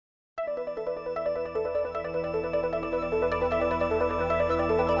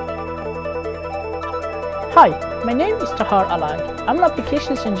Hi, my name is Tahar. I'm an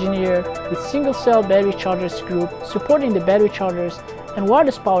applications engineer with single-cell battery chargers group supporting the battery chargers and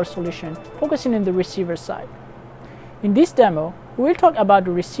wireless power solution, focusing on the receiver side. In this demo, we will talk about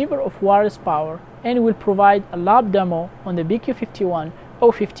the receiver of wireless power and will provide a lab demo on the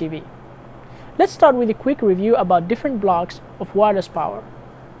BQ51-050B. Let's start with a quick review about different blocks of wireless power.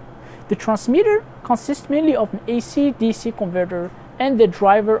 The transmitter consists mainly of an AC-DC converter and the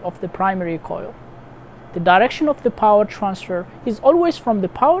driver of the primary coil. The direction of the power transfer is always from the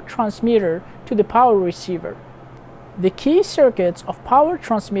power transmitter to the power receiver. The key circuits of power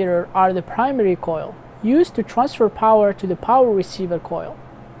transmitter are the primary coil, used to transfer power to the power receiver coil.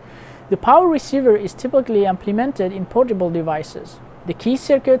 The power receiver is typically implemented in portable devices. The key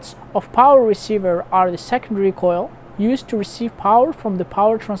circuits of power receiver are the secondary coil, used to receive power from the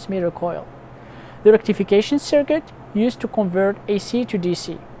power transmitter coil. The rectification circuit, used to convert AC to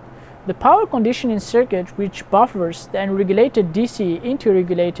DC. The power conditioning circuit, which buffers the unregulated DC into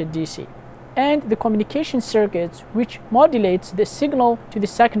regulated DC, and the communication circuit, which modulates the signal to the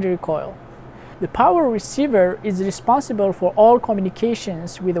secondary coil. The power receiver is responsible for all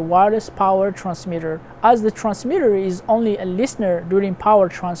communications with the wireless power transmitter, as the transmitter is only a listener during power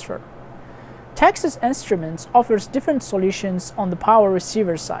transfer. Texas Instruments offers different solutions on the power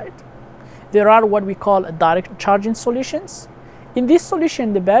receiver side. There are what we call direct charging solutions. In this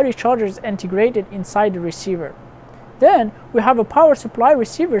solution, the battery charger is integrated inside the receiver. Then we have a power supply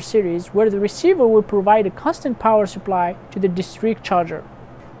receiver series where the receiver will provide a constant power supply to the discrete charger.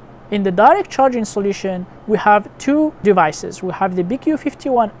 In the direct charging solution, we have two devices. We have the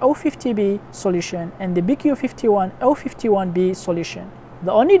BQ51-050B solution and the BQ51-051B solution.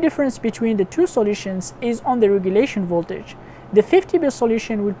 The only difference between the two solutions is on the regulation voltage. The 50B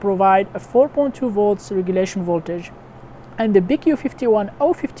solution will provide a 4.2 volts regulation voltage, and the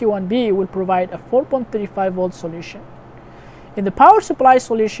BQ51-051B will provide a 4.35 volt solution. In the power supply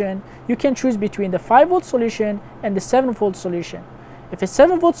solution, you can choose between the 5 volt solution and the 7 volt solution. If a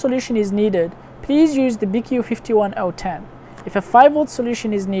 7 volt solution is needed, please use the BQ51-010. If a 5 volt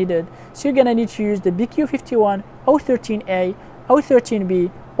solution is needed, so you're gonna need to use the BQ51-013A, 013B,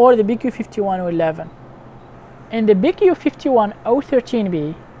 or the BQ51-011. In the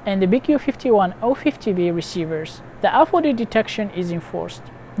BQ51-013B and the BQ51-050B receivers, the FOD detection is enforced.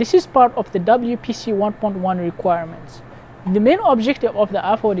 This is part of the WPC 1.1 requirements. The main objective of the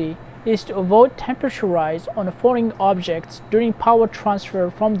FOD is to avoid temperature rise on foreign objects during power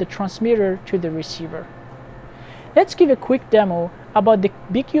transfer from the transmitter to the receiver. Let's give a quick demo about the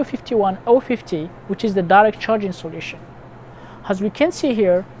BQ51-050, which is the direct charging solution. As we can see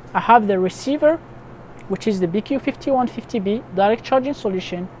here, I have the receiver, which is the BQ51-50B direct charging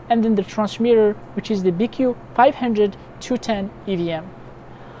solution, and then the transmitter, which is the BQ500-210 EVM.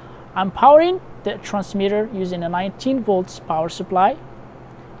 I'm powering the transmitter using a 19 volts power supply.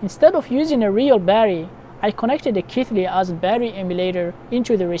 Instead of using a real battery, I connected a Keithley as a battery emulator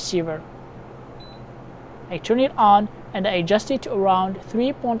into the receiver. I turn it on and I adjust it to around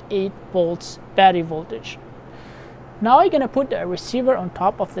 3.8 volts battery voltage. Now I'm gonna put the receiver on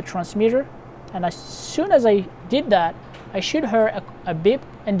top of the transmitter, and as soon as I did that, I should hear a beep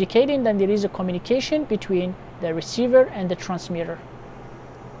indicating that there is a communication between the receiver and the transmitter.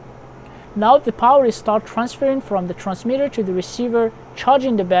 Now the power is start transferring from the transmitter to the receiver,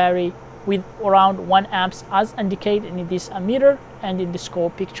 charging the battery with around 1 amps as indicated in this ammeter and in the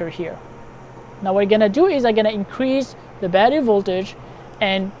scope picture here. Now what I'm gonna do is I'm gonna increase the battery voltage,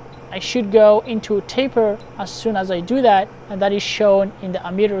 and I should go into taper as soon as I do that, and that is shown in the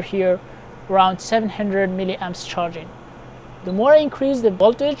ammeter here, around 700 milliamps charging. The more I increase the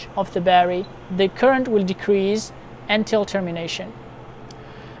voltage of the battery, the current will decrease until termination.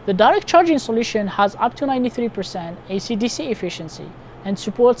 The direct charging solution has up to 93% AC-DC efficiency and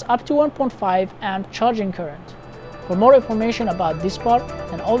supports up to 1.5 amp charging current. For more information about this part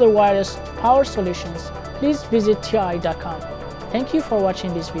and other wireless power solutions, please visit ti.com. Thank you for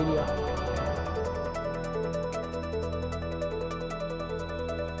watching this video.